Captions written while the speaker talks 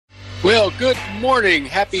Well, good morning.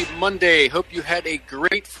 Happy Monday. Hope you had a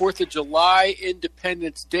great 4th of July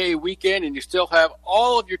Independence Day weekend and you still have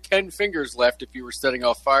all of your 10 fingers left if you were setting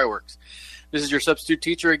off fireworks. This is your substitute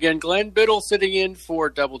teacher again, Glenn Biddle, sitting in for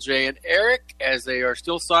Double J and Eric as they are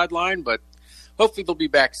still sidelined, but hopefully they'll be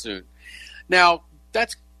back soon. Now,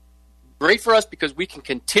 that's great for us because we can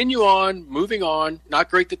continue on, moving on.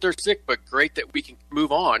 Not great that they're sick, but great that we can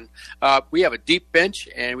move on. We have a deep bench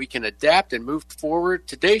and we can adapt and move forward.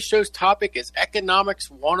 Today's show's topic is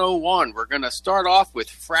Economics 101. We're going to start off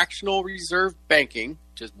with fractional reserve banking,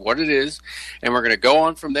 just what it is, and we're going to go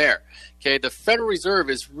on from there. Okay, the Federal Reserve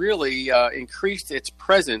has really increased its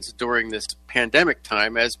presence during this pandemic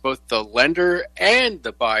time as both the lender and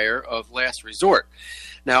the buyer of last resort.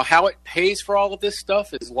 Now, how it pays for all of this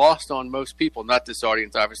stuff is lost on most people, not this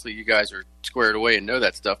audience. Obviously, you guys are squared away and know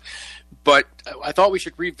that stuff. But I thought we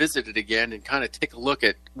should revisit it again and kind of take a look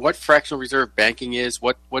at what fractional reserve banking is,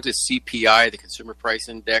 what is CPI, the Consumer Price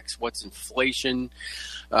Index, what's inflation,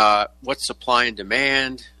 what's supply and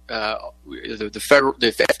demand, the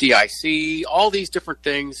FDIC, all these different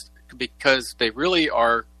things, because they really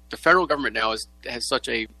are, the federal government now has such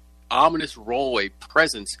a ominous role, a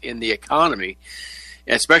presence in the economy,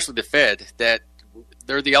 especially the Fed, that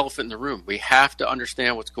they're the elephant in the room. We have to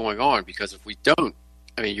understand what's going on, because if we don't,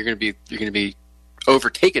 I mean, you're going to be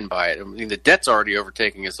overtaken by it. I mean, the debt's already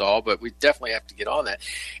overtaking us all, but we definitely have to get on that.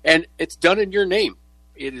 And it's done in your name.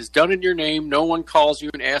 It is done in your name. No one calls you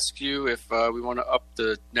and asks you if we want to up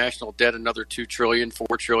the national debt another $2 trillion,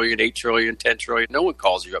 $4 trillion, $8 trillion, $10 trillion. No one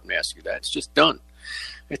calls you up and asks you that. It's just done.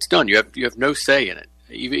 It's done. You have no say in it.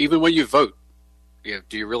 Even when you vote,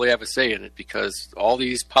 do you really have a say in it? Because all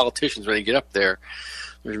these politicians, when they get up there,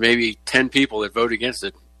 there's maybe 10 people that vote against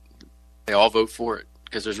it. They all vote for it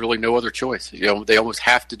because there's really no other choice. They almost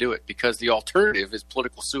have to do it because the alternative is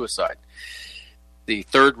political suicide. The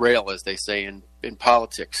third rail, as they say in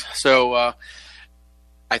politics. So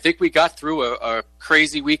I think we got through a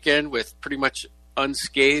crazy weekend with pretty much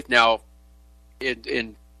unscathed. Now,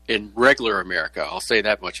 in regular America, I'll say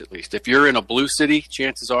that much at least. If you're in a blue city,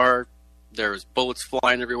 chances are there's bullets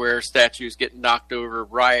flying everywhere, statues getting knocked over,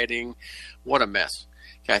 rioting. What a mess.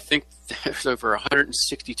 Okay, I think there's over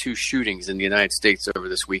 162 shootings in the United States over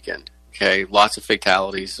this weekend. Okay, lots of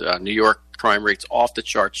fatalities. New York crime rates off the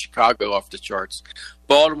charts, Chicago off the charts,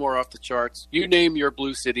 Baltimore off the charts. You name your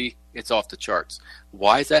blue city, it's off the charts.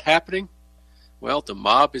 Why is that happening? Well, the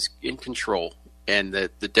mob is in control, and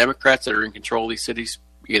the Democrats that are in control of these cities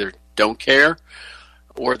either don't care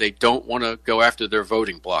or they don't want to go after their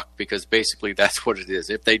voting bloc, because basically that's what it is.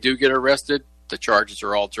 If they do get arrested, the charges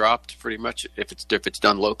are all dropped pretty much if it's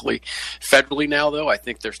done locally. Federally now, though, I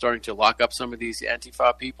think they're starting to lock up some of these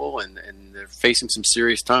Antifa people, and they're facing some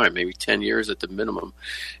serious time, maybe 10 years at the minimum,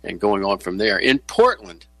 and going on from there. In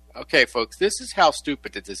Portland, okay, folks, this is how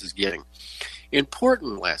stupid that this is getting. In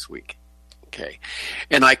Portland last week, okay,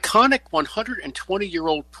 an iconic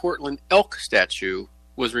 120-year-old Portland elk statue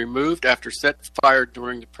was removed after set fire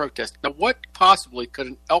during the protest. Now, what possibly could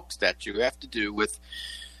an elk statue have to do with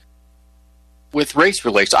race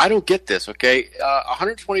relations? I don't get this, okay? A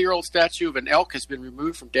 120-year-old statue of an elk has been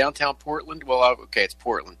removed from downtown Portland. Well, okay, it's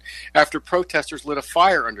Portland. After protesters lit a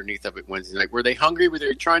fire underneath of it Wednesday night. Were they hungry? Were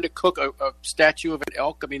they trying to cook a statue of an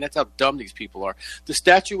elk? I mean, that's how dumb these people are. The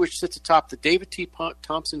statue, which sits atop the David T.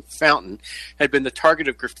 Thompson Fountain, had been the target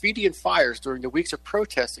of graffiti and fires during the weeks of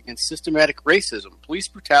protests against systematic racism, police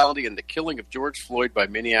brutality, and the killing of George Floyd by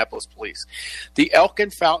Minneapolis police. The elk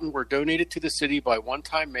and fountain were donated to the city by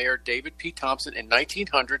one-time mayor David P. Thompson in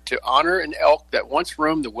 1900 to honor an elk that once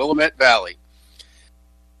roamed the Willamette Valley.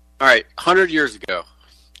 All right, 100 years ago,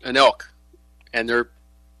 an elk, and they're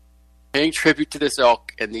paying tribute to this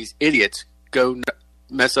elk, and these idiots go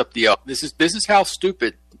mess up the elk. This is how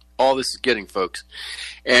stupid all this is getting, folks,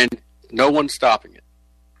 and no one's stopping it.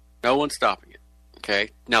 No one's stopping it.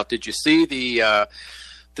 Okay. Now, did you see the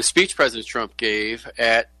speech President Trump gave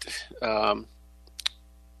at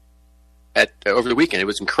over the weekend? It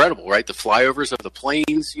was incredible, right? The flyovers of the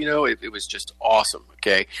planes, it was just awesome.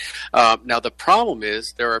 Okay. Now the problem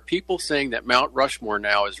is there are people saying that Mount Rushmore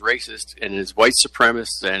now is racist and is white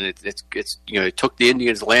supremacist, and it took the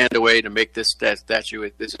Indians' land away to make this statue.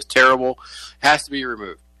 This is terrible. It has to be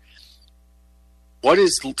removed. What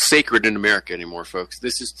is sacred in America anymore, folks?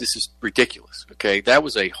 This is ridiculous. Okay. That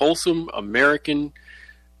was a wholesome American,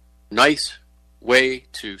 nice way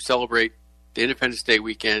to celebrate the Independence Day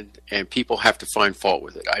weekend, and people have to find fault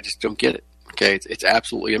with it. I just don't get it. Okay, it's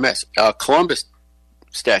absolutely a mess. Columbus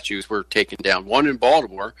statues were taken down. One in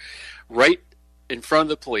Baltimore, right in front of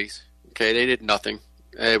the police. Okay, they did nothing.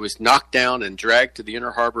 It was knocked down and dragged to the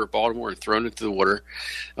inner harbor of Baltimore and thrown into the water.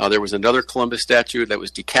 There was another Columbus statue that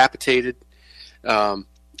was decapitated.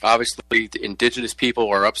 Obviously, the indigenous people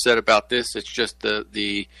are upset about this. It's just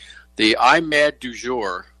the I'm mad du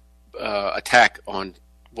jour attack on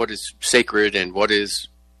what is sacred and what is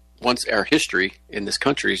once our history in this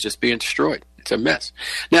country is just being destroyed. It's a mess.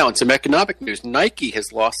 Now, in some economic news, Nike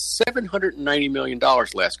has lost $790 million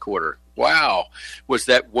last quarter. Wow. Was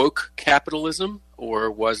that woke capitalism,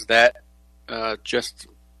 or was that just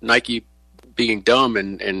Nike being dumb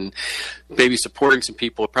and maybe supporting some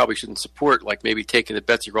people it probably shouldn't support, like maybe taking the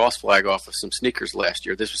Betsy Ross flag off of some sneakers last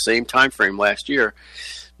year? This was the same time frame last year.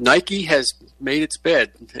 Nike has made its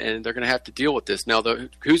bed, and they're going to have to deal with this. Now,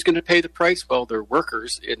 who's going to pay the price? Well, they're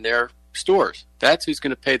workers in their stores. That's who's going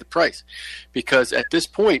to pay the price, because at this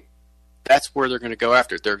point, that's where they're going to go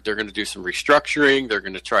after. They're going to do some restructuring. They're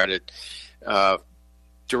going to try to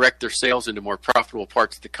direct their sales into more profitable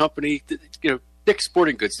parts of the company. Dick's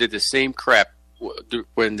Sporting Goods did the same crap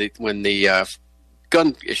when the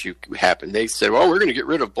gun issue happened. They said, well, we're going to get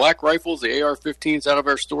rid of black rifles, the AR-15s out of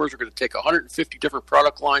our stores. We're going to take 150 different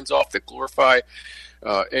product lines off that glorify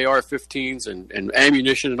AR-15s and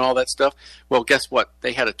ammunition and all that stuff. Well, guess what?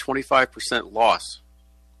 They had a 25% loss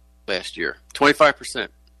last year. 25%.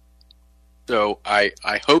 So I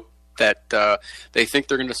hope that they think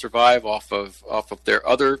they're going to survive off of their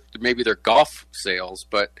other, maybe their golf sales,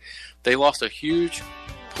 but they lost a huge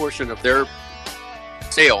portion of their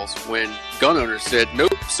sales when gun owners said,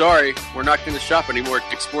 nope, sorry, we're not going to shop anymore at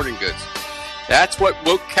Dick's Sporting Goods. That's what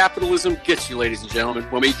woke capitalism gets you, ladies and gentlemen.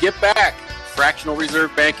 When we get back, fractional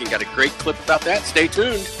reserve banking. Got a great clip about that. Stay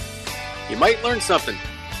tuned. You might learn something.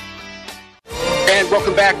 And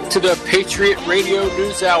welcome back to the Patriot Radio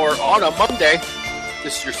News Hour on a Monday.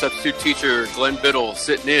 This is your substitute teacher, Glenn Biddle,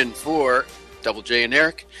 sitting in for Double J and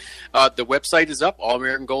Eric. The website is up,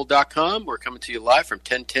 allamericangold.com. We're coming to you live from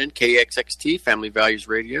 1010 KXXT, Family Values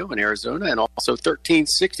Radio in Arizona, and also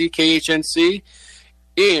 1360 KHNC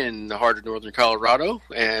in the heart of northern Colorado.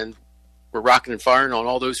 And we're rocking and firing on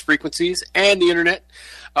all those frequencies and the internet.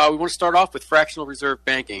 We want to start off with fractional reserve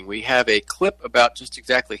banking. We have a clip about just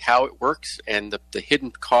exactly how it works and the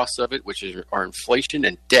hidden costs of it, which are inflation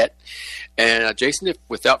and debt. And Jason,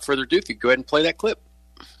 without further ado, if you go ahead and play that clip.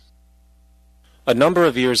 A number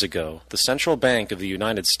of years ago, the Central Bank of the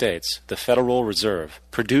United States, the Federal Reserve,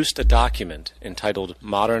 produced a document entitled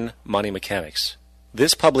Modern Money Mechanics.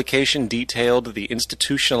 This publication detailed the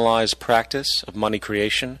institutionalized practice of money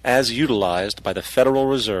creation as utilized by the Federal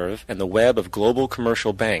Reserve and the web of global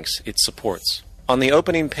commercial banks it supports. On the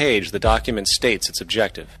opening page, the document states its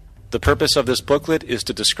objective. The purpose of this booklet is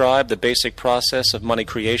to describe the basic process of money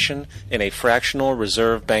creation in a fractional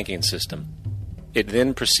reserve banking system. It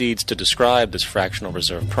then proceeds to describe this fractional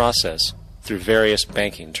reserve process through various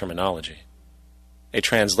banking terminology, a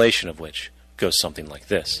translation of which goes something like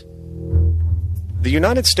this. The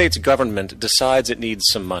United States government decides it needs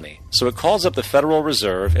some money, so it calls up the Federal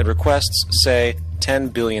Reserve and requests, say,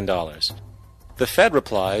 $10 billion. The Fed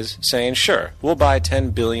replies, saying, sure, we'll buy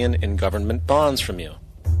 $10 billion in government bonds from you.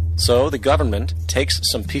 So the government takes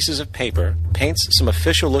some pieces of paper, paints some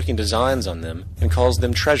official-looking designs on them, and calls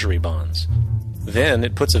them Treasury bonds. Then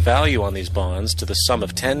it puts a value on these bonds to the sum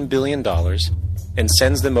of $10 billion and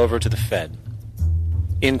sends them over to the Fed.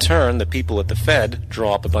 In turn, the people at the Fed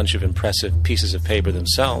draw up a bunch of impressive pieces of paper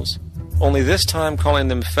themselves, only this time calling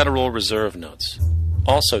them Federal Reserve notes,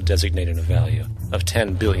 also designating a value of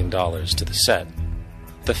 $10 billion to the set.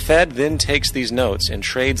 The Fed then takes these notes and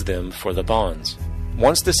trades them for the bonds.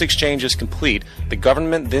 Once this exchange is complete, the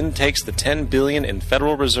government then takes the $10 billion in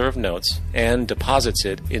Federal Reserve notes and deposits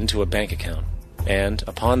it into a bank account. And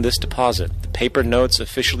upon this deposit, the paper notes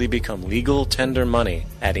officially become legal tender money,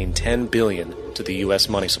 adding $10 billion to the U.S.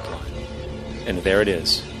 money supply. And there it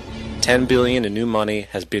is. $10 billion in new money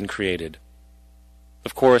has been created.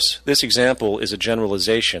 Of course, this example is a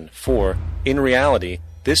generalization, for, in reality,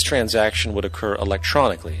 this transaction would occur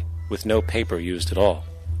electronically, with no paper used at all.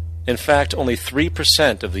 In fact, only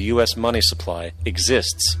 3% of the U.S. money supply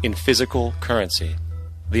exists in physical currency.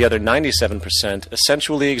 The other 97%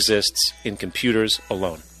 essentially exists in computers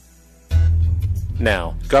alone.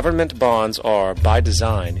 Now, government bonds are, by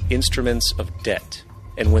design, instruments of debt.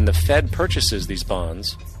 And when the Fed purchases these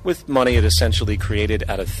bonds, with money it essentially created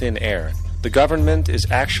out of thin air, the government is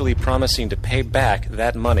actually promising to pay back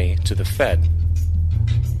that money to the Fed.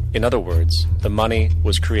 In other words, the money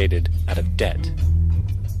was created out of debt.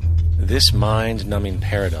 This mind-numbing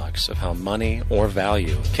paradox of how money or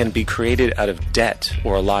value can be created out of debt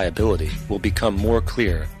or a liability will become more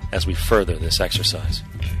clear as we further this exercise.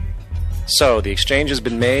 So, the exchange has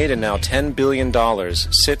been made and now $10 billion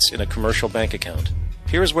sits in a commercial bank account.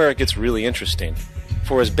 Here's where it gets really interesting.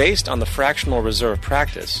 For as based on the fractional reserve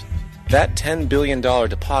practice, that $10 billion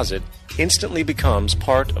deposit instantly becomes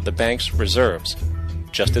part of the bank's reserves,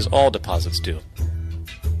 just as all deposits do.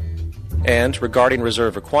 And regarding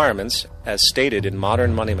reserve requirements, as stated in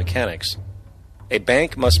modern money mechanics, a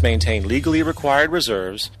bank must maintain legally required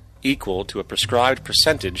reserves equal to a prescribed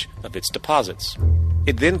percentage of its deposits.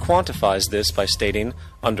 It then quantifies this by stating,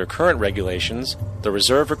 under current regulations, the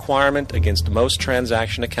reserve requirement against most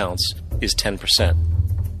transaction accounts is 10%.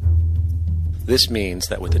 This means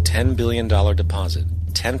that with a $10 billion deposit,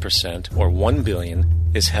 10% or $1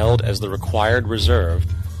 billion is held as the required reserve,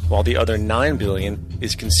 while the other $9 billion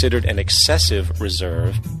is considered an excessive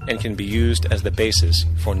reserve and can be used as the basis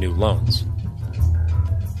for new loans.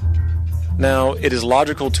 Now, it is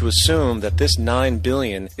logical to assume that this $9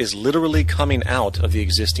 billion is literally coming out of the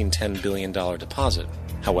existing $10 billion deposit.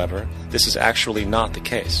 However, this is actually not the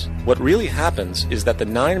case. What really happens is that the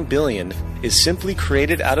 $9 billion is simply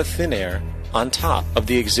created out of thin air on top of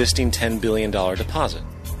the existing $10 billion deposit.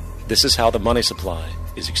 This is how the money supply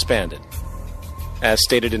is expanded. As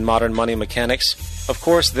stated in modern money mechanics, of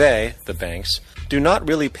course they, the banks, do not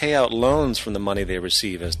really pay out loans from the money they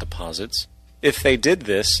receive as deposits. If they did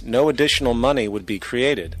this, no additional money would be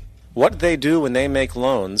created. What they do when they make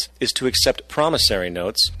loans is to accept promissory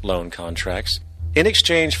notes, loan contracts, in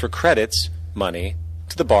exchange for credits, money,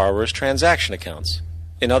 to the borrower's transaction accounts.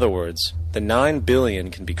 In other words, the $9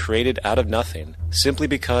 billion can be created out of nothing simply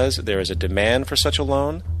because there is a demand for such a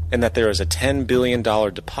loan and that there is a $10 billion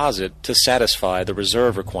deposit to satisfy the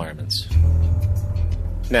reserve requirements.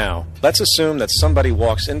 Now, let's assume that somebody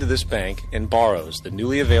walks into this bank and borrows the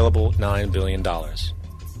newly available $9 billion.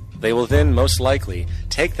 They will then most likely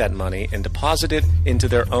take that money and deposit it into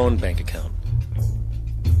their own bank account.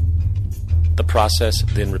 The process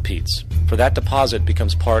then repeats, for that deposit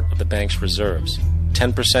becomes part of the bank's reserves.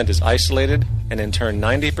 10% is isolated, and in turn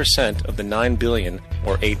 90% of the $9 billion,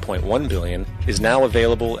 or $8.1 billion, is now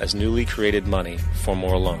available as newly created money for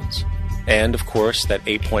more loans. And, of course, that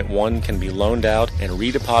 8.1 can be loaned out and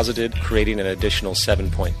redeposited, creating an additional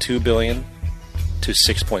 7.2 billion to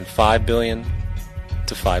 6.5 billion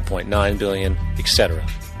to 5.9 billion, etc.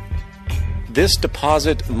 This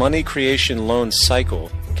deposit money creation loan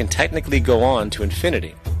cycle can technically go on to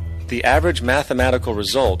infinity. The average mathematical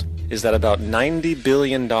result is that about $90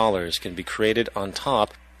 billion can be created on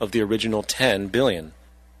top of the original $10 billion.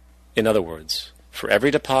 In other words, for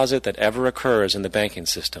every deposit that ever occurs in the banking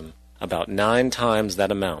system, about 9 times that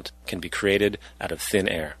amount can be created out of thin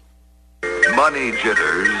air. Money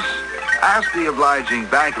jitters. Ask the obliging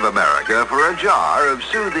Bank of America for a jar of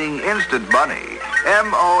soothing instant money,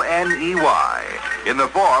 M-O-N-E-Y, in the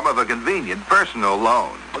form of a convenient personal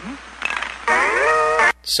loan.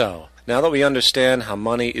 So, now that we understand how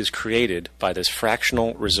money is created by this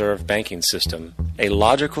fractional reserve banking system, a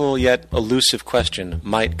logical yet elusive question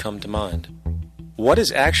might come to mind. What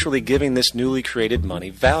is actually giving this newly created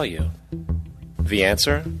money value? The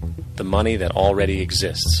answer? The money that already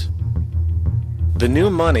exists. The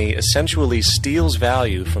new money essentially steals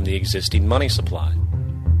value from the existing money supply.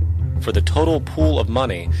 For the total pool of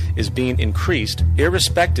money is being increased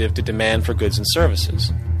irrespective to demand for goods and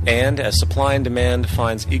services. And as supply and demand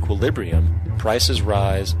finds equilibrium, prices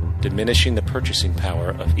rise, diminishing the purchasing power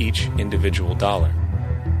of each individual dollar.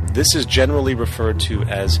 This is generally referred to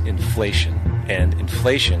as inflation, and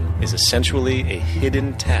inflation is essentially a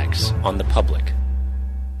hidden tax on the public.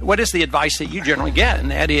 What is the advice that you generally get? And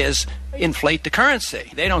that is, inflate the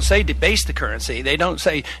currency. They don't say debase the currency. They don't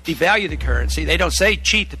say devalue the currency. They don't say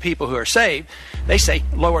cheat the people who are saved. They say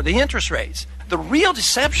lower the interest rates. The real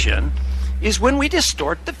deception is when we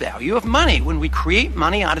distort the value of money. When we create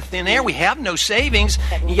money out of thin air, we have no savings,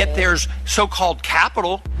 and yet there's so-called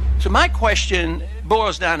capital. So my question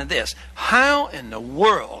boils down to this. How in the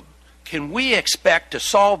world can we expect to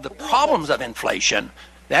solve the problems of inflation,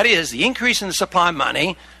 that is, the increase in the supply of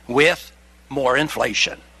money, with more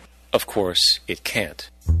inflation? Of course, it can't.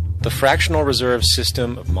 The fractional reserve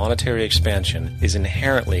system of monetary expansion is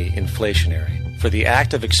inherently inflationary. For the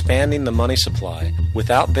act of expanding the money supply,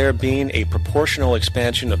 without there being a proportional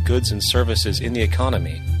expansion of goods and services in the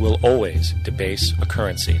economy, will always debase a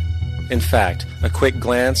currency. In fact, a quick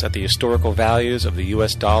glance at the historical values of the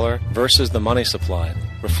US dollar versus the money supply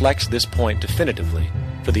reflects this point definitively,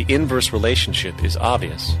 for the inverse relationship is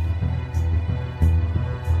obvious.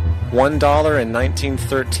 $1 in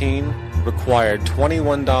 1913 required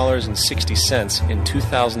 $21.60 in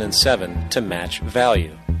 2007 to match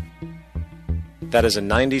value. That is a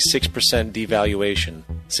 96% devaluation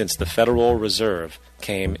since the Federal Reserve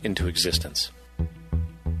came into existence.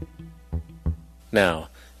 Now,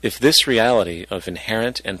 if this reality of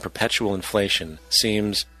inherent and perpetual inflation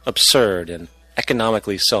seems absurd and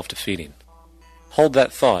economically self-defeating, hold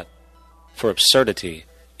that thought, for absurdity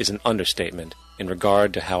is an understatement in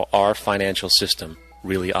regard to how our financial system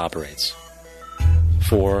really operates.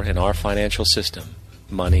 For in our financial system,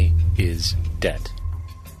 money is debt,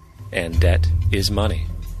 and debt is money.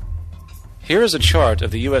 Here is a chart of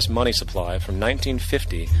the U.S. money supply from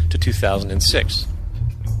 1950 to 2006.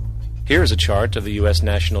 Here is a chart of the U.S.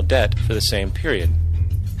 national debt for the same period.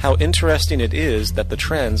 How interesting it is that the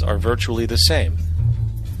trends are virtually the same.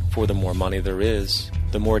 For the more money there is,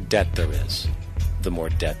 the more debt there is. The more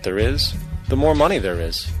debt there is, the more money there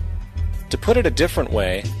is. To put it a different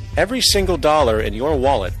way, every single dollar in your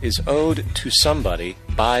wallet is owed to somebody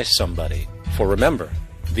by somebody. For remember,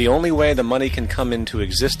 the only way the money can come into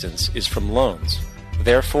existence is from loans.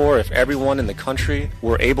 Therefore, if everyone in the country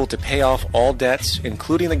were able to pay off all debts,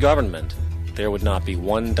 including the government, there would not be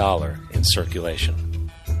 $1 in circulation.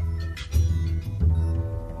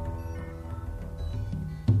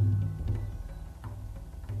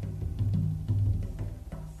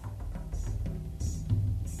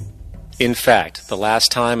 In fact, the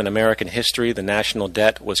last time in American history the national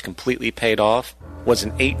debt was completely paid off was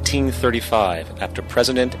in 1835, after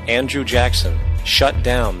President Andrew Jackson shut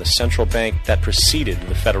down the central bank that preceded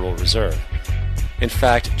the Federal Reserve. In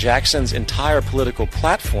fact, Jackson's entire political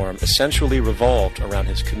platform essentially revolved around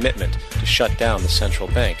his commitment to shut down the central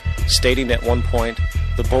bank, stating at one point,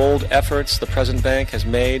 "The bold efforts the present bank has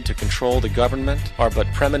made to control the government are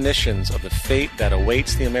but premonitions of the fate that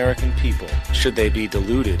awaits the American people, should they be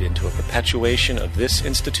deluded into a perpetuation of this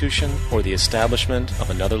institution or the establishment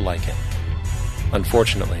of another like it."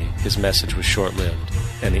 Unfortunately, his message was short-lived,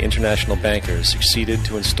 and the international bankers succeeded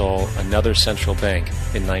to install another central bank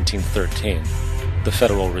in 1913, the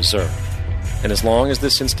Federal Reserve. And as long as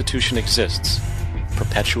this institution exists,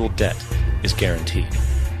 perpetual debt is guaranteed.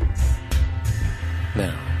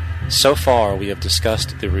 Now, so far we have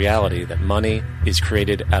discussed the reality that money is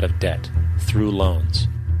created out of debt, through loans.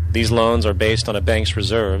 These loans are based on a bank's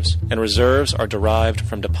reserves, and reserves are derived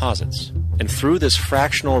from deposits. And through this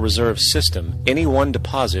fractional reserve system, any one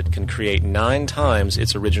deposit can create 9 times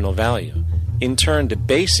its original value, in turn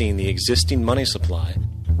debasing the existing money supply,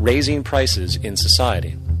 raising prices in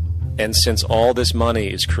society. And since all this money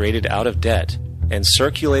is created out of debt and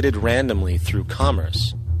circulated randomly through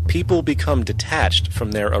commerce, people become detached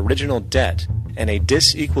from their original debt, and a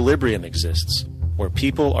disequilibrium exists, where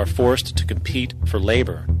people are forced to compete for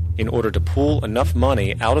labor in order to pool enough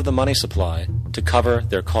money out of the money supply to cover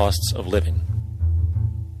their costs of living.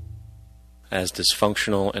 As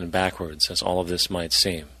dysfunctional and backwards as all of this might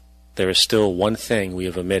seem, there is still one thing we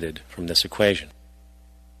have omitted from this equation.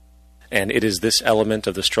 And it is this element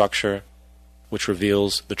of the structure which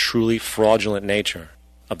reveals the truly fraudulent nature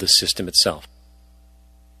of the system itself: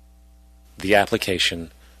 the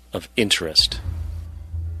application of interest.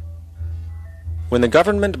 When the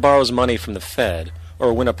government borrows money from the Fed,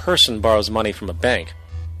 or when a person borrows money from a bank,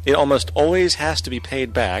 it almost always has to be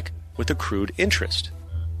paid back with accrued interest.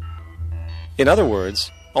 In other words,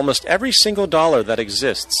 almost every single dollar that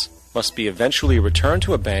exists must be eventually returned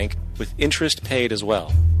to a bank with interest paid as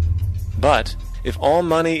well. But if all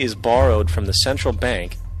money is borrowed from the central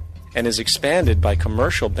bank and is expanded by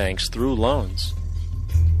commercial banks through loans,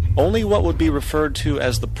 only what would be referred to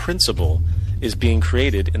as the principal is being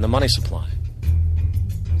created in the money supply.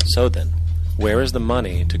 So then, where is the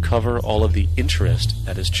money to cover all of the interest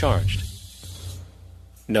that is charged?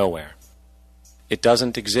 Nowhere. It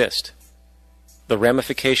doesn't exist. The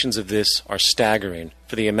ramifications of this are staggering,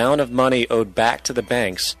 for the amount of money owed back to the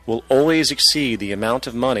banks will always exceed the amount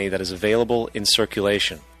of money that is available in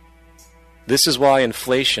circulation. This is why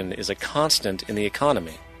inflation is a constant in the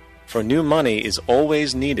economy, for new money is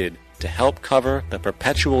always needed to help cover the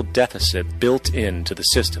perpetual deficit built into the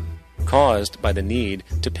system, caused by the need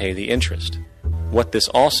to pay the interest. What this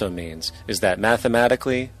also means is that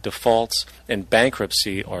mathematically, defaults and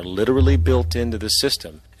bankruptcy are literally built into the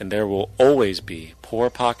system, and there will always be poor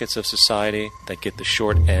pockets of society that get the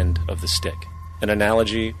short end of the stick. An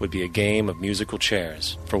analogy would be a game of musical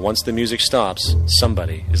chairs, for once the music stops,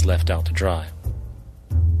 somebody is left out to dry.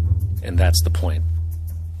 And that's the point.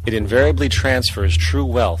 It invariably transfers true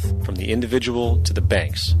wealth from the individual to the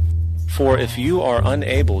banks. For if you are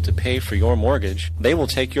unable to pay for your mortgage, they will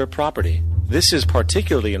take your property. This is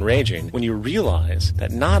particularly enraging when you realize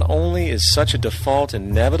that not only is such a default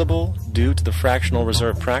inevitable due to the fractional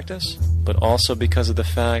reserve practice, but also because of the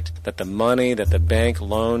fact that the money that the bank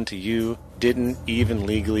loaned to you didn't even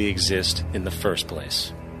legally exist in the first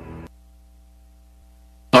place.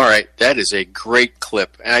 All right, that is a great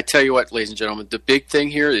clip. And I tell you what, ladies and gentlemen, the big thing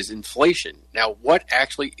here is inflation. Now, what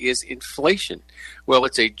actually is inflation? Well,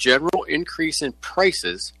 it's a general increase in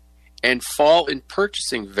prices and fall in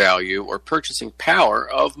purchasing value or purchasing power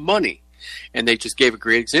of money. And they just gave a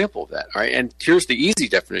great example of that. All right, and here's the easy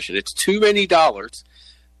definition. It's too many dollars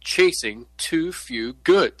chasing too few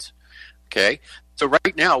goods. Okay, so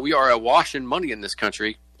right now we are awash in money in this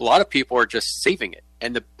country. A lot of people are just saving it,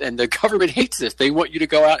 and the government hates this. They want you to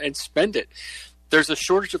go out and spend it. There's a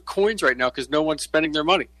shortage of coins right now because no one's spending their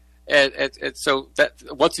money, and so that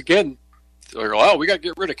once again, they're like, oh, we got to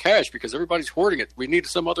get rid of cash because everybody's hoarding it. We need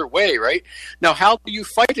some other way, right? Now, how do you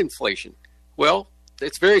fight inflation? Well,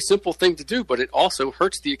 it's a very simple thing to do, but it also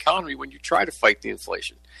hurts the economy when you try to fight the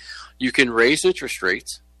inflation. You can raise interest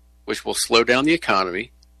rates, which will slow down the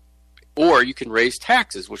economy, or you can raise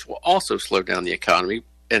taxes, which will also slow down the economy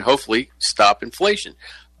and hopefully stop inflation.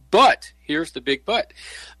 But here's the big but.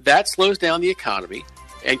 That slows down the economy,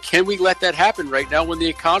 and can we let that happen right now when the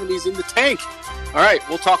economy's in the tank? All right,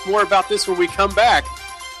 we'll talk more about this when we come back.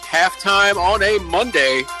 Halftime on a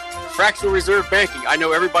Monday. Fractional reserve banking. I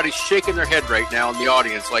know everybody's shaking their head right now in the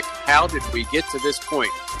audience, like, how did we get to this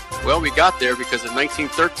point? Well, we got there because in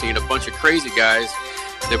 1913, a bunch of crazy guys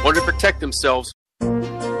that wanted to protect themselves.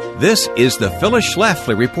 This is the Phyllis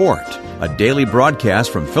Schlafly Report, a daily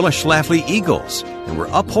broadcast from Phyllis Schlafly Eagles, and we're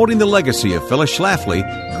upholding the legacy of Phyllis Schlafly,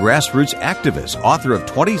 grassroots activist, author of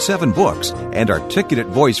 27 books, and articulate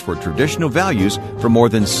voice for traditional values for more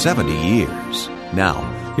than 70 years. Now,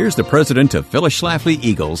 here's the president of Phyllis Schlafly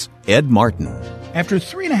Eagles, Ed Martin. After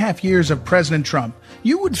 3.5 years of President Trump,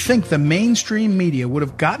 you would think the mainstream media would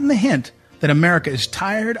have gotten the hint that America is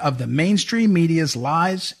tired of the mainstream media's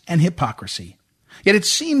lies and hypocrisy. Yet it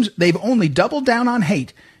seems they've only doubled down on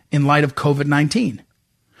hate in light of COVID-19.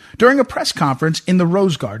 During a press conference in the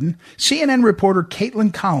Rose Garden, CNN reporter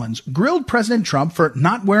Caitlin Collins grilled President Trump for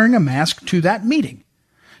not wearing a mask to that meeting.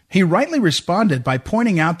 He rightly responded by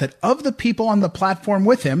pointing out that of the people on the platform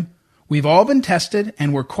with him, we've all been tested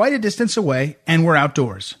and we're quite a distance away and we're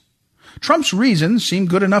outdoors. Trump's reasons seemed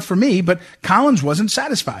good enough for me, but Collins wasn't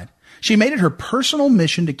satisfied. She made it her personal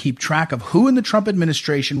mission to keep track of who in the Trump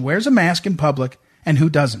administration wears a mask in public and who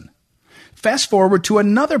doesn't. Fast forward to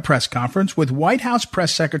another press conference with White House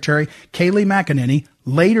Press Secretary Kayleigh McEnany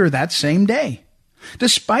later that same day.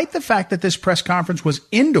 Despite the fact that this press conference was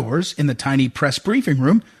indoors in the tiny press briefing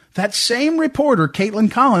room, that same reporter,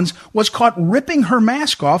 Caitlin Collins, was caught ripping her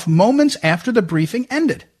mask off moments after the briefing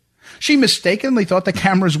ended. She mistakenly thought the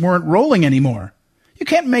cameras weren't rolling anymore. You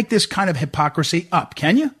can't make this kind of hypocrisy up,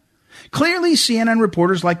 can you? Clearly, CNN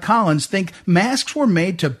reporters like Collins think masks were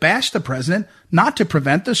made to bash the president, not to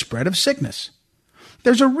prevent the spread of sickness.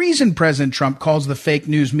 There's a reason President Trump calls the fake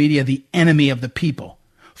news media the enemy of the people.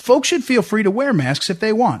 Folks should feel free to wear masks if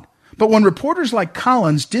they want. But when reporters like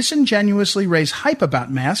Collins disingenuously raise hype about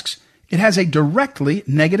masks, it has a directly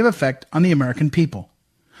negative effect on the American people.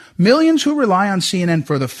 Millions who rely on CNN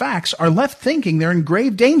for the facts are left thinking they're in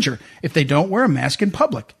grave danger if they don't wear a mask in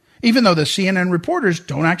public, even though the CNN reporters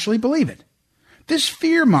don't actually believe it. This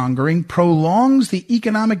fear-mongering prolongs the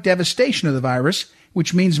economic devastation of the virus,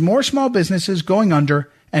 which means more small businesses going under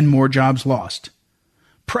and more jobs lost.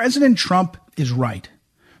 President Trump is right.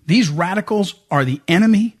 These radicals are the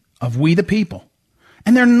enemy of we the people.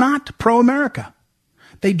 And they're not pro-America.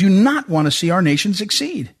 They do not want to see our nation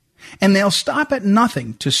succeed. And they'll stop at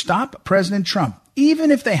nothing to stop President Trump,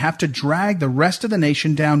 even if they have to drag the rest of the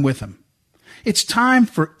nation down with them. It's time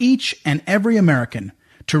for each and every American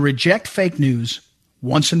to reject fake news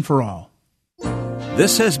once and for all.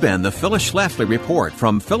 This has been the Phyllis Schlafly Report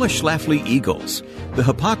from Phyllis Schlafly Eagles. The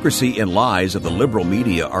hypocrisy and lies of the liberal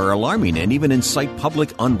media are alarming and even incite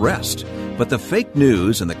public unrest. But the fake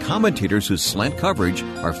news and the commentators who slant coverage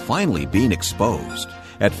are finally being exposed.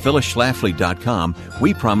 At phyllisschlafly.com,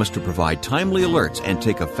 we promise to provide timely alerts and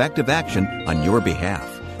take effective action on your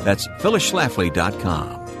behalf. That's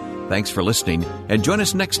phyllisschlafly.com. Thanks for listening, and join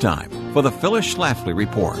us next time for the Phyllis Schlafly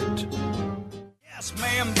Report. Yes,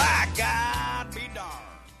 ma'am, by God be darned.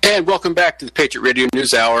 And welcome back to the Patriot Radio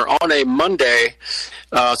News Hour on a Monday.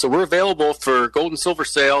 So we're available for gold and silver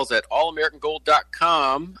sales at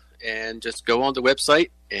allamericangold.com. And just go on the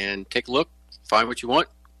website and take a look, find what you want,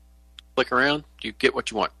 click around, you get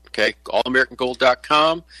what you want. Okay,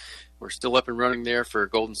 allamericangold.com. We're still up and running there for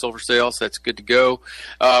gold and silver sales. That's good to go.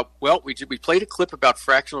 We played a clip about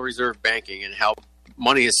fractional reserve banking and how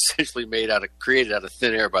money is essentially created out of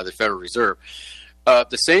thin air by the Federal Reserve.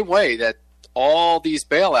 The same way that all these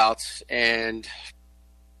bailouts and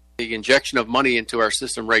the injection of money into our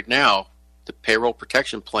system right now the payroll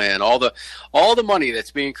protection plan, all the money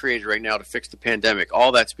that's being created right now to fix the pandemic,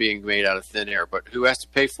 all that's being made out of thin air. But who has to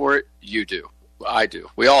pay for it? You do. I do.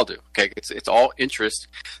 We all do. Okay, it's all interest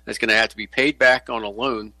that's going to have to be paid back on a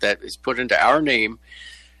loan that is put into our name,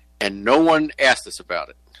 and no one asked us about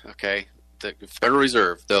it. Okay, the Federal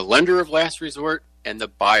Reserve, the lender of last resort and the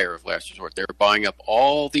buyer of last resort, they're buying up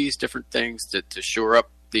all these different things to shore up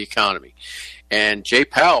the economy. And Jay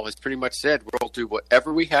Powell has pretty much said we'll do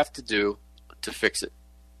whatever we have to do to fix it.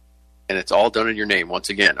 And it's all done in your name once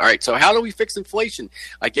again. All right, so how do we fix inflation?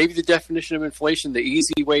 I gave you the definition of inflation. The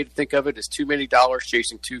easy way to think of it is too many dollars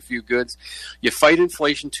chasing too few goods. You fight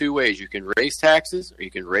inflation two ways. You can raise taxes or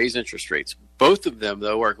you can raise interest rates. Both of them,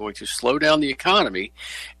 though, are going to slow down the economy,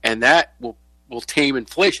 and that will tame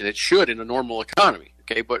inflation. It should in a normal economy,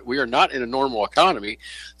 okay? But we are not in a normal economy.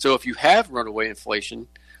 So if you have runaway inflation,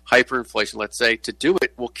 hyperinflation, let's say, to do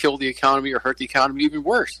it will kill the economy or hurt the economy even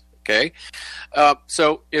worse. Okay,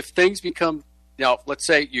 so if things become, now let's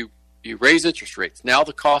say you raise interest rates, now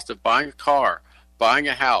the cost of buying a car, buying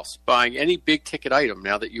a house, buying any big ticket item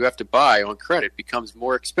now that you have to buy on credit becomes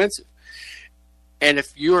more expensive. And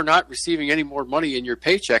if you are not receiving any more money in your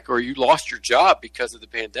paycheck, or you lost your job because of the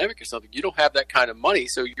pandemic or something, you don't have that kind of money,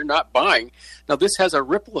 so you're not buying. Now this has a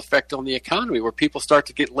ripple effect on the economy where people start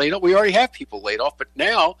to get laid off. We already have people laid off, but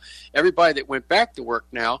now everybody that went back to work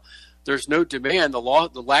now, there's no demand. The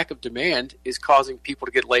lack of demand is causing people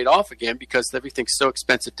to get laid off again because everything's so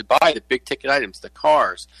expensive to buy. The big ticket items, the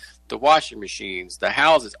cars, the washing machines, the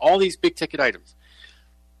houses, all these big ticket items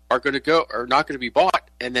are not going to be bought,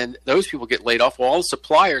 and then those people get laid off. Well, all the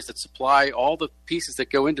suppliers that supply all the pieces that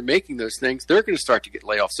go into making those things, they're going to start to get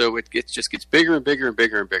laid off. So it just gets bigger and bigger and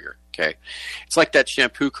bigger and bigger. Okay, it's like that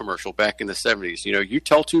shampoo commercial back in the 70s. You know, you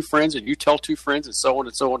tell two friends and you tell two friends and so on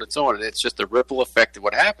and so on and so on, and it's just a ripple effect of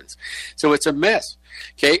what happens. So it's a mess.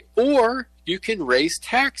 Okay, or you can raise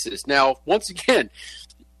taxes. Now, once again,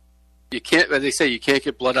 you can't, as they say, you can't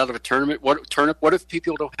get blood out of a turnip. What if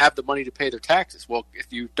people don't have the money to pay their taxes? Well,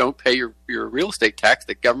 if you don't pay your real estate tax,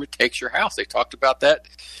 the government takes your house. They talked about that.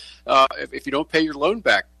 If you don't pay your loan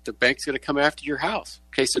back, the bank's going to come after your house.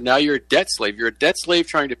 Okay, so now you're a debt slave. You're a debt slave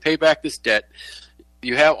trying to pay back this debt.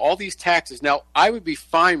 You have all these taxes. Now, I would be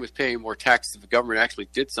fine with paying more taxes if the government actually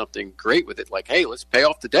did something great with it, like, hey, let's pay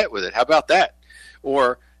off the debt with it. How about that?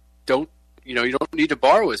 Or you don't need to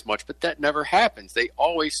borrow as much, but that never happens. They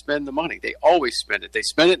always spend the money. They always spend it. They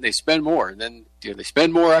spend it and they spend more, and then they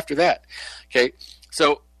spend more after that. Okay,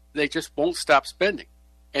 so they just won't stop spending.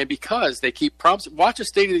 And because they keep promising, watch a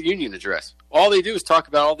State of the Union address. All they do is talk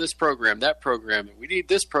about all this program, that program, and we need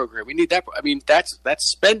this program, we need that. I mean, that's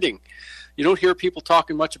spending. You don't hear people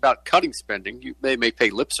talking much about cutting spending. They may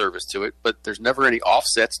pay lip service to it, but there's never any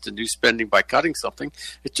offsets to new spending by cutting something.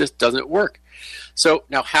 It just doesn't work. So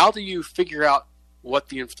now how do you figure out what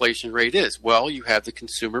the inflation rate is? Well, you have the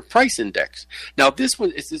Consumer Price Index. Now this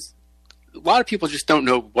one is a lot of people just don't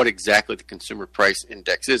know what exactly the Consumer Price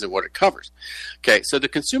Index is and what it covers. Okay, so the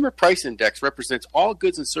Consumer Price Index represents all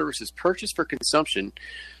goods and services purchased for consumption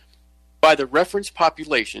by the reference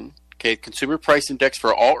population. Okay, Consumer Price Index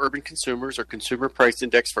for all urban consumers, or Consumer Price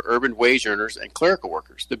Index for urban wage earners and clerical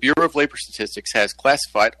workers. The Bureau of Labor Statistics has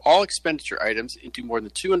classified all expenditure items into more than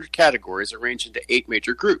 200 categories arranged into 8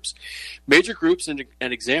 major groups. Major groups and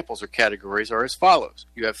examples or categories are as follows.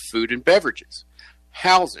 You have food and beverages,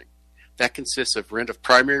 housing. That consists of rent of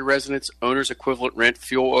primary residence, owner's equivalent rent,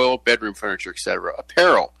 fuel oil, bedroom furniture, etc.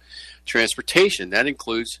 Apparel. Transportation, that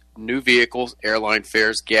includes new vehicles, airline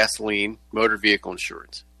fares, gasoline, motor vehicle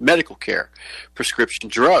insurance. Medical care, prescription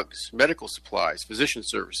drugs, medical supplies, physician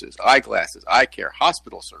services, eyeglasses, eye care,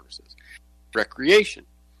 hospital services. Recreation,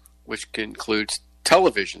 which includes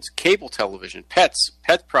televisions, cable television, pets,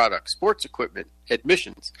 pet products, sports equipment,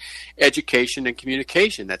 admissions. Education and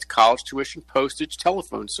communication, that's college tuition, postage,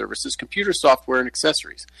 telephone services, computer software, and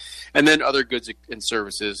accessories. And then other goods and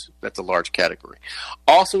services, that's a large category.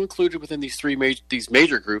 Also included within these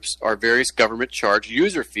major groups are various government charge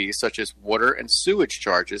user fees, such as water and sewage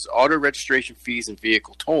charges, auto registration fees, and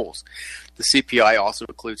vehicle tolls. The CPI also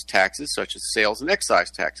includes taxes such as sales and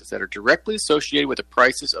excise taxes that are directly associated with the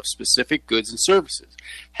prices of specific goods and services.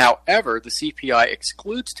 However, the CPI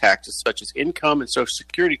excludes taxes such as income and Social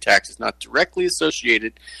Security taxes not directly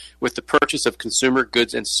associated with the purchase of consumer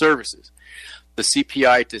goods and services. The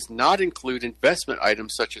CPI does not include investment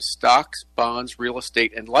items such as stocks, bonds, real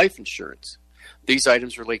estate, and life insurance. These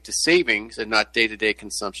items relate to savings and not day-to-day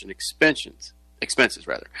consumption expenses.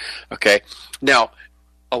 Okay. Now,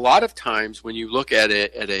 a lot of times when you look at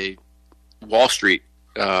a Wall Street,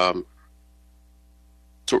 some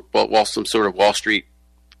sort of Wall Street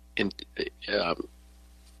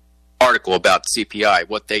article about CPI.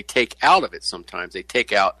 What they take out of it sometimes, they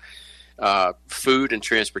take out food and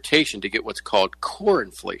transportation to get what's called core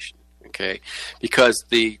inflation, okay? Because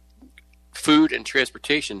the food and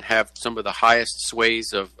transportation have some of the highest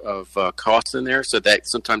sways of costs in there, so that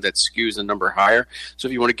sometimes that skews the number higher. So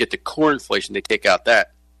if you want to get the core inflation, they take out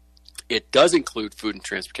that. It does include food and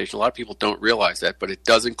transportation. A lot of people don't realize that, but it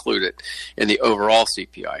does include it in the overall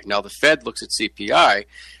CPI. Now, the Fed looks at CPI,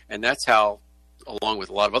 and that's how, along with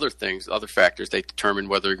a lot of other things, other factors, they determine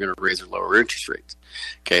whether they're going to raise or lower interest rates.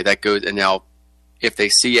 Okay, that goes. And now, if they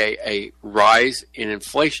see a rise in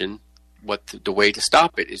inflation, the way to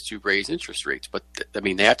stop it is to raise interest rates. But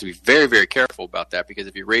they have to be very, very careful about that, because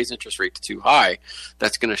if you raise interest rates too high,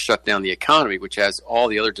 that's going to shut down the economy, which has all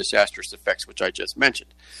the other disastrous effects which I just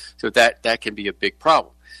mentioned. So that can be a big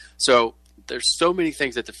problem. So there's so many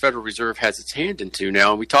things that the Federal Reserve has its hand into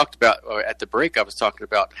now. And we talked about, at the break, I was talking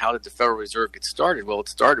about how did the Federal Reserve get started? Well, it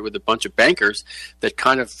started with a bunch of bankers that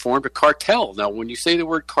kind of formed a cartel. Now, when you say the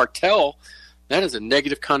word cartel, that has a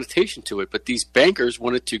negative connotation to it. But these bankers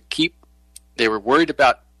wanted to they were worried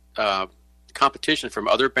about competition from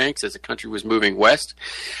other banks as the country was moving west.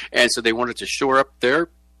 And so they wanted to shore up their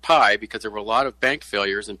pie, because there were a lot of bank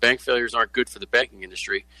failures, and bank failures aren't good for the banking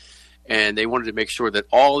industry. And they wanted to make sure that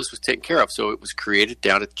all this was taken care of. So it was created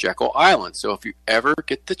down at Jekyll Island. So if you ever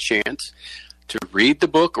get the chance to read the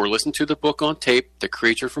book or listen to the book on tape, The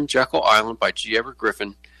Creature from Jekyll Island by G. Edward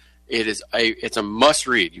Griffin, it's a must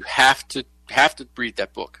read. You have to read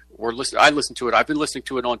that book. I listen to it. I've been listening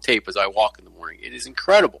to it on tape as I walk in the morning. It is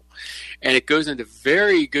incredible. And it goes into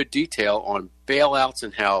very good detail on bailouts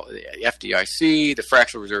and how the FDIC, the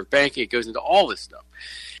fractional reserve banking, it goes into all this stuff.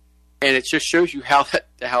 And it just shows you how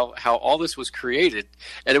all this was created.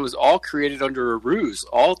 And it was all created under a ruse.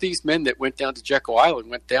 All these men that went down to Jekyll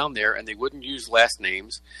Island went down there, and they wouldn't use last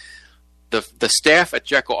names. The staff at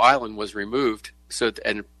Jekyll Island was removed,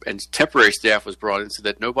 and temporary staff was brought in so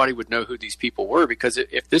that nobody would know who these people were, because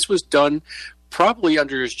if this was done probably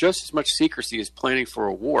under just as much secrecy as planning for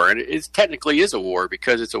a war, and it technically is a war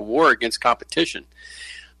because it's a war against competition,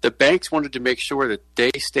 the banks wanted to make sure that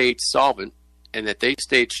they stayed solvent and that they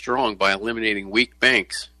stayed strong by eliminating weak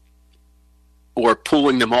banks or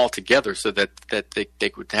pooling them all together so that they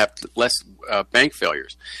could have less bank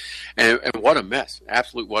failures. And what a mess.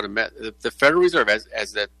 Absolute what a mess. The Federal Reserve, as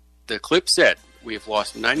the clip said, we have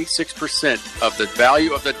lost 96% of the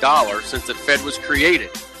value of the dollar since the Fed was created.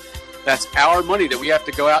 That's our money that we have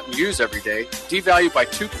to go out and use every day, devalued by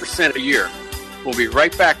 2% a year. We'll be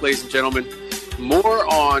right back, ladies and gentlemen.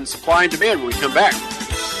 More on supply and demand when we come back.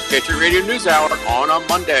 Patriot Radio News Hour on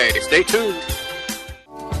Monday. Stay tuned.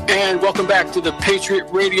 And welcome back to the Patriot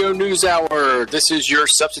Radio News Hour. This is your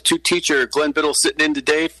substitute teacher, Glenn Biddle, sitting in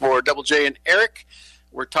today for Double J and Eric.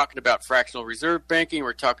 We're talking about fractional reserve banking.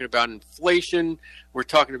 We're talking about inflation. We're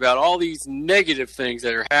talking about all these negative things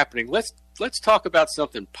that are happening. Let's talk about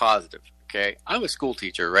something positive, okay? I'm a school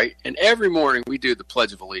teacher, right? And every morning we do the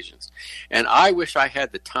Pledge of Allegiance. And I wish I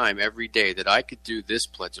had the time every day that I could do this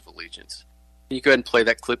Pledge of Allegiance. Can you go ahead and play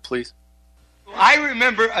that clip, please? I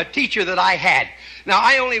remember a teacher that I had. Now,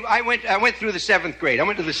 I went through the 7th grade. I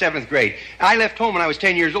went to the 7th grade. I left home when I was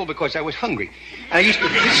 10 years old because I was hungry. And I used to,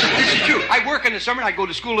 this is true. I work in the summer and I go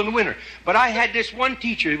to school in the winter. But I had this one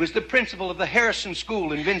teacher. He was the principal of the Harrison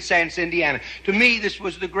School in Vincennes, Indiana. To me, this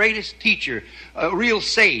was the greatest teacher, a real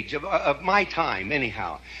sage of my time,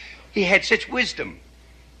 anyhow. He had such wisdom.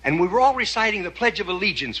 And we were all reciting the Pledge of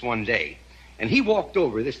Allegiance one day. And he walked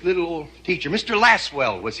over, this little old teacher. Mr.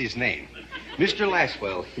 Laswell was his name. Mr.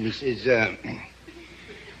 Laswell, and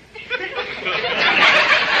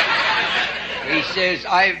he says,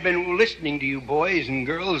 I've been listening to you boys and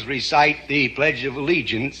girls recite the Pledge of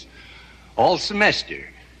Allegiance all semester,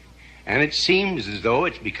 and it seems as though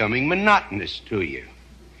it's becoming monotonous to you.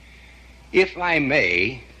 If I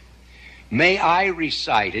may I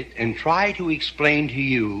recite it and try to explain to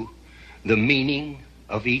you the meaning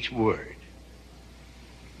of each word?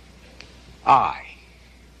 I,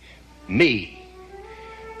 me,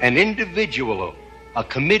 an individual, a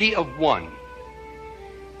committee of one,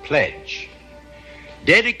 pledge,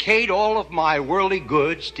 dedicate all of my worldly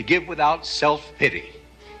goods to give without self-pity,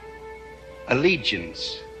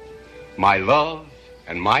 allegiance, my love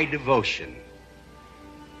and my devotion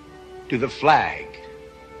to the flag,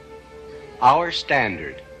 our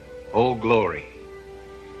standard, Old Glory,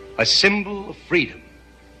 a symbol of freedom.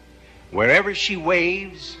 Wherever she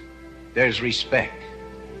waves, there's respect,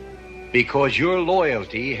 because your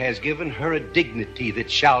loyalty has given her a dignity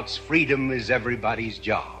that shouts, freedom is everybody's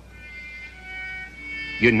job.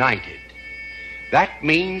 United. That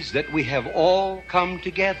means that we have all come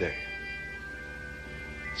together.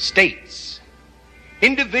 states,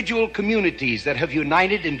 individual communities that have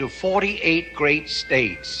united into 48 great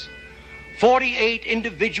states, 48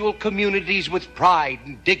 individual communities with pride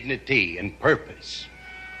and dignity and purpose,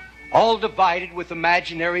 all divided with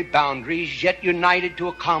imaginary boundaries, yet united to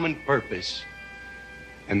a common purpose,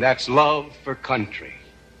 and that's love for country.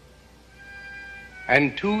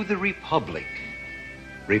 And to the republic,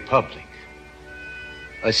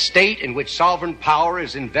 a state in which sovereign power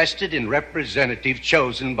is invested in representatives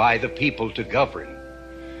chosen by the people to govern.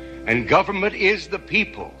 And government is the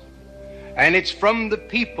people, and it's from the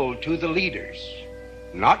people to the leaders,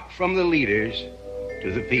 not from the leaders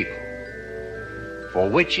to the people, for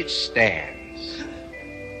which it stands.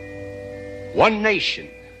 One nation,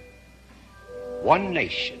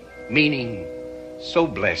 meaning so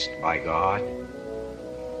blessed by God,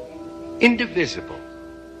 indivisible,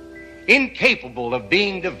 incapable of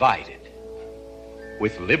being divided,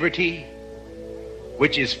 with liberty,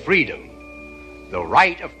 which is freedom, the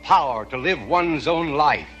right of power to live one's own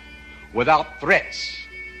life without threats,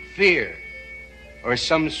 fear, or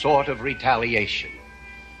some sort of retaliation.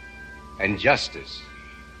 And justice,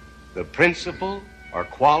 the principle or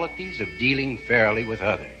qualities of dealing fairly with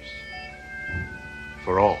others.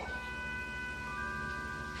 For all,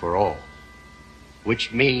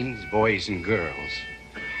 which means, boys and girls,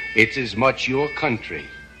 it's as much your country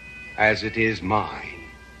as it is mine.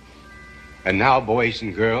 And now, boys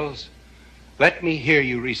and girls, let me hear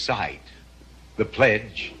you recite the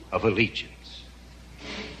Pledge of Allegiance.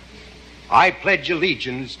 I pledge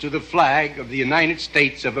allegiance to the flag of the United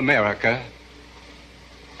States of America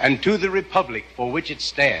and to the republic for which it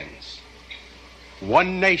stands,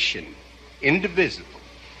 one nation, indivisible,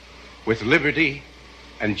 with liberty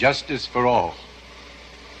and justice for all.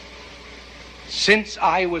 Since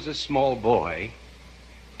I was a small boy,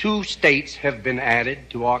 2 states have been added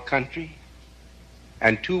to our country,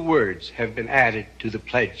 and 2 words have been added to the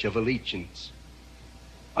Pledge of Allegiance: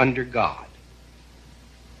 under God.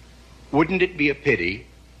 Wouldn't it be a pity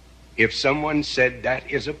if someone said that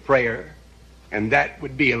is a prayer and that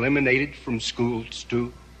would be eliminated from schools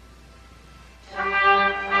too?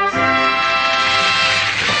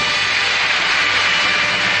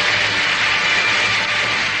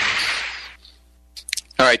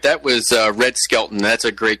 All right, that was Red Skelton. That's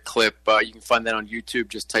a great clip. You can find that on YouTube.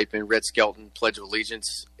 Just type in Red Skelton, Pledge of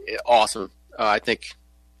Allegiance. Awesome. I think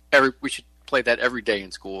we should play that every day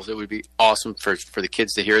in schools. It would be awesome for the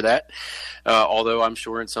kids to hear that. Although I'm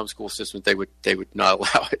sure in some school systems they would not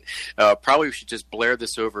allow it. Probably we should just blare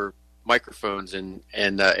this over microphones in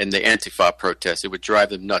the Antifa protests. It would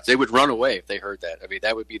drive them nuts. They would run away if they heard that. I mean,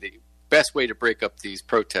 that would be the best way to break up these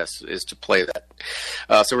protests, is to play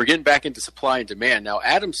that. So we're getting back into supply and demand. Now,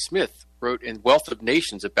 Adam Smith wrote in Wealth of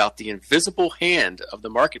Nations about the invisible hand of the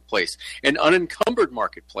marketplace, an unencumbered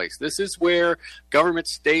marketplace. This is where government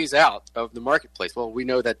stays out of the marketplace. Well, we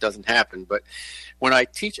know that doesn't happen, but when I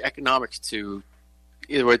teach economics to,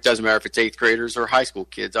 it doesn't matter if it's 8th graders or high school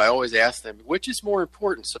kids, I always ask them, which is more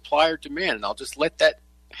important, supply or demand? And I'll just let that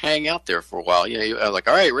hang out there for a while. Like,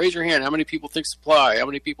 all right, raise your hand. How many people think supply? How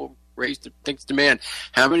many people thinks demand?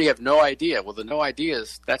 How many have no idea? Well, the no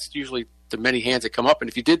ideas, that's usually the many hands that come up. And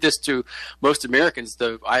if you did this to most Americans,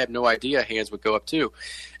 the I have no idea hands would go up too.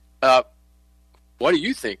 What do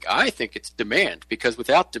you think? I think it's demand, because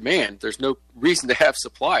without demand, there's no reason to have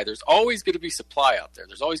supply. There's always going to be supply out there.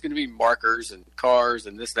 There's always going to be markers and cars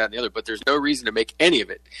and this, that, and the other, but there's no reason to make any of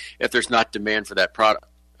it if there's not demand for that product.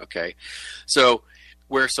 Okay. So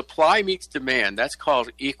where supply meets demand, that's called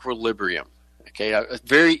equilibrium. Okay, a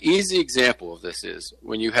very easy example of this is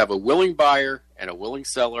when you have a willing buyer and a willing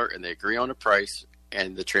seller and they agree on a price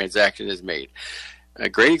and the transaction is made. A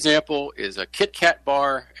great example is a Kit Kat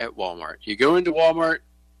bar at Walmart. You go into Walmart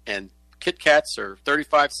and Kit Kats are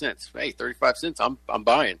 35 cents. Hey, 35 cents, I'm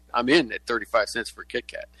buying. I'm in at 35 cents for a Kit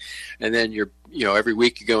Kat. And then every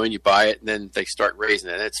week you go in, you buy it, and then they start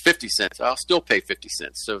raising it. And it's 50 cents. I'll still pay 50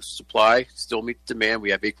 cents. So supply still meets demand.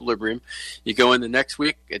 We have equilibrium. You go in the next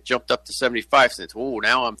week, it jumped up to 75 cents. Oh,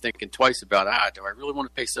 now I'm thinking twice about, do I really want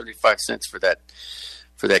to pay 75 cents for that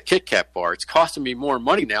Kit Kat bar? It's costing me more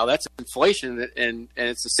money now. That's inflation, and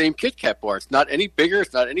it's the same Kit Kat bar. It's not any bigger.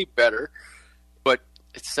 It's not any better, but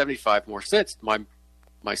it's 75 more cents. My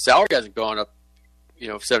salary hasn't gone up,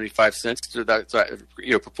 75 cents. So that,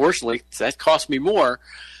 proportionally, so that costs me more.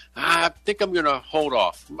 I think I'm going to hold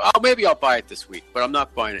off. Maybe I'll buy it this week, but I'm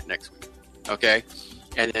not buying it next week. Okay,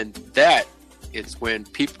 and then that is when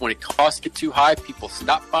it costs get too high, people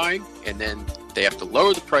stop buying, and then they have to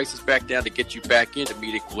lower the prices back down to get you back in to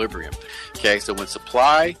meet equilibrium. Okay, so when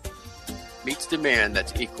supply meets demand,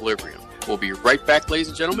 that's equilibrium. We'll be right back, ladies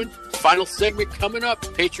and gentlemen. Final segment coming up,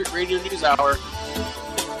 Patriot Radio News Hour.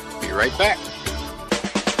 Be right back.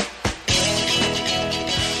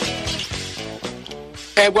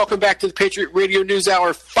 And welcome back to the Patriot Radio News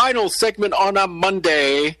Hour, final segment on a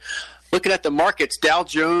Monday. Looking at the markets, Dow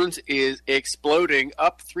Jones is exploding,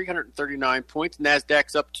 up 339 points.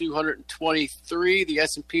 NASDAQ's up 223. The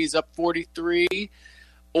S&P is up 43.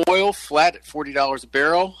 Oil flat at $40 a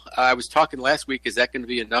barrel. I was talking last week, is that going to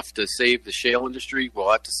be enough to save the shale industry?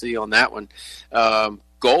 We'll have to see on that one.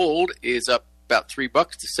 Gold is up about $3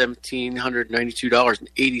 to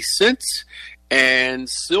 $1,792.80. And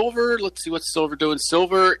silver, let's see what's silver doing.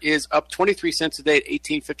 Silver is up 23 cents a day at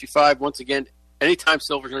 $18.55. Once again, anytime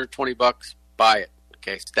silver's under $20, buy it.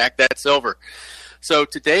 Okay, stack that silver. So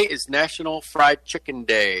today is National Fried Chicken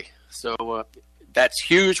Day. So that's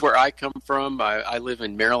huge where I come from. I live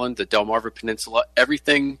in Maryland, the Delmarva Peninsula.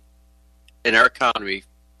 Everything in our economy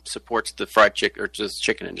supports the fried chicken, or just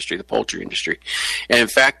chicken industry, the poultry industry. And in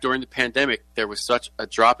fact, during the pandemic, there was such a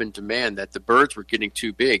drop in demand that the birds were getting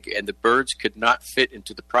too big, and the birds could not fit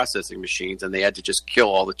into the processing machines, and they had to just kill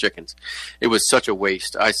all the chickens. It was such a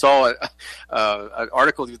waste. I saw an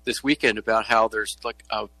article this weekend about how there's like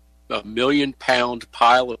a 1 million pound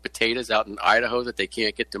pile of potatoes out in Idaho that they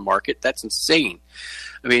can't get to market. That's insane.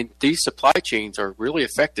 I mean, these supply chains are really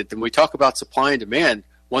affected. When we talk about supply and demand,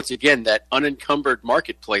 once again, that unencumbered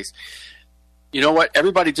marketplace, you know what?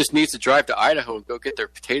 Everybody just needs to drive to Idaho and go get their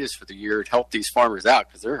potatoes for the year and help these farmers out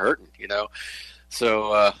because they're hurting, you know.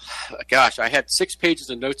 So, gosh, I had 6 pages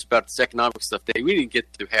of notes about this economic stuff today. We didn't get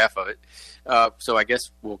through half of it. So I guess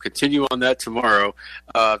we'll continue on that tomorrow.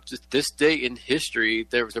 Just this day in history,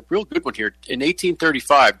 there was a real good one here. In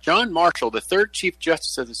 1835, John Marshall, the third Chief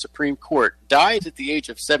Justice of the Supreme Court, died at the age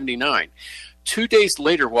of 79. 2 days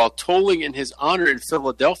later, while tolling in his honor in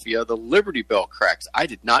Philadelphia, the Liberty Bell cracks. I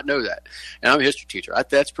did not know that. And I'm a history teacher.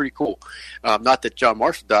 That's pretty cool. Not that John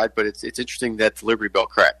Marshall died, but it's interesting that the Liberty Bell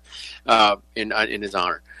cracked in his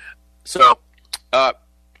honor. So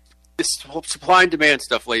this whole supply and demand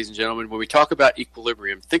stuff, ladies and gentlemen, when we talk about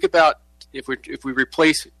equilibrium, think about if we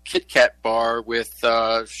replace Kit Kat bar with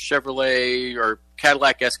Chevrolet or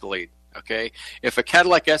Cadillac Escalade. Okay, if a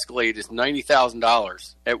Cadillac Escalade is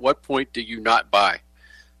 $90,000, at what point do you not buy?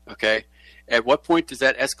 Okay, at what point does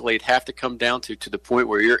that Escalade have to come down to the point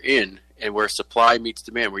where you're in and where supply meets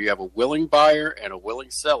demand, where you have a willing buyer and a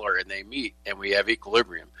willing seller and they meet and we have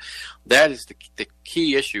equilibrium? That is the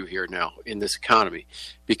key issue here now in this economy,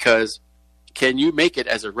 because can you make it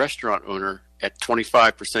as a restaurant owner at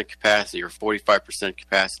 25% capacity or 45%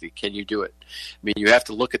 capacity? Can you do it? I mean, you have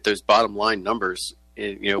to look at those bottom line numbers.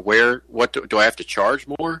 You know, what do I have to charge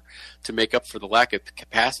more to make up for the lack of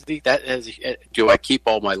capacity? Do I keep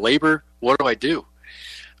all my labor? What do I do?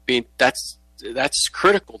 I mean, that's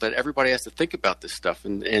critical that everybody has to think about this stuff.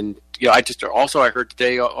 And you know, I heard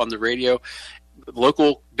today on the radio,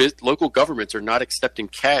 local governments are not accepting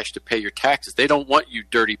cash to pay your taxes. They don't want you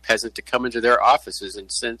dirty peasant to come into their offices and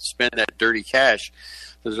spend that dirty cash.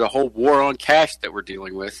 There's a whole war on cash that we're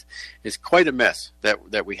dealing with. It's quite a mess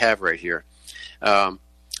that we have right here.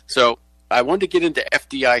 So I wanted to get into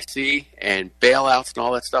FDIC and bailouts and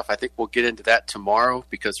all that stuff. I think we'll get into that tomorrow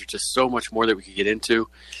because there's just so much more that we could get into.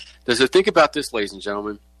 So think about this, ladies and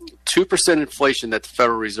gentlemen. 2% inflation that the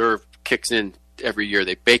Federal Reserve kicks in every year.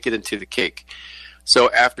 They bake it into the cake.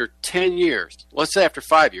 So after 10 years, let's say after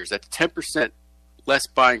 5 years, that's 10% less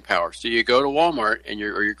buying power. So you go to Walmart and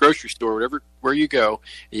your grocery store, where you go,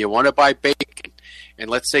 and you want to buy bacon. And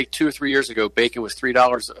let's say 2 or 3 years ago, bacon was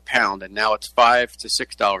 $3 a pound, and now it's $5 to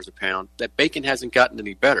 $6 a pound. That bacon hasn't gotten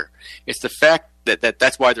any better. It's the fact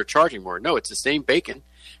that's why they're charging more. No, it's the same bacon,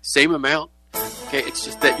 same amount. Okay, it's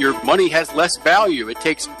just that your money has less value. It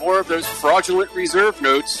takes more of those fraudulent reserve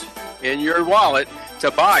notes in your wallet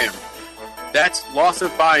to buy them. That's loss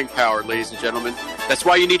of buying power, ladies and gentlemen. That's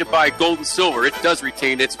why you need to buy gold and silver. It does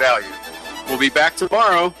retain its value. We'll be back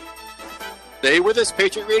tomorrow. Stay with us,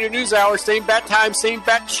 Patriot Radio News Hour. Same bat time, same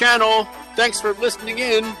bat channel. Thanks for listening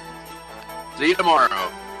in. See you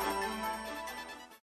tomorrow.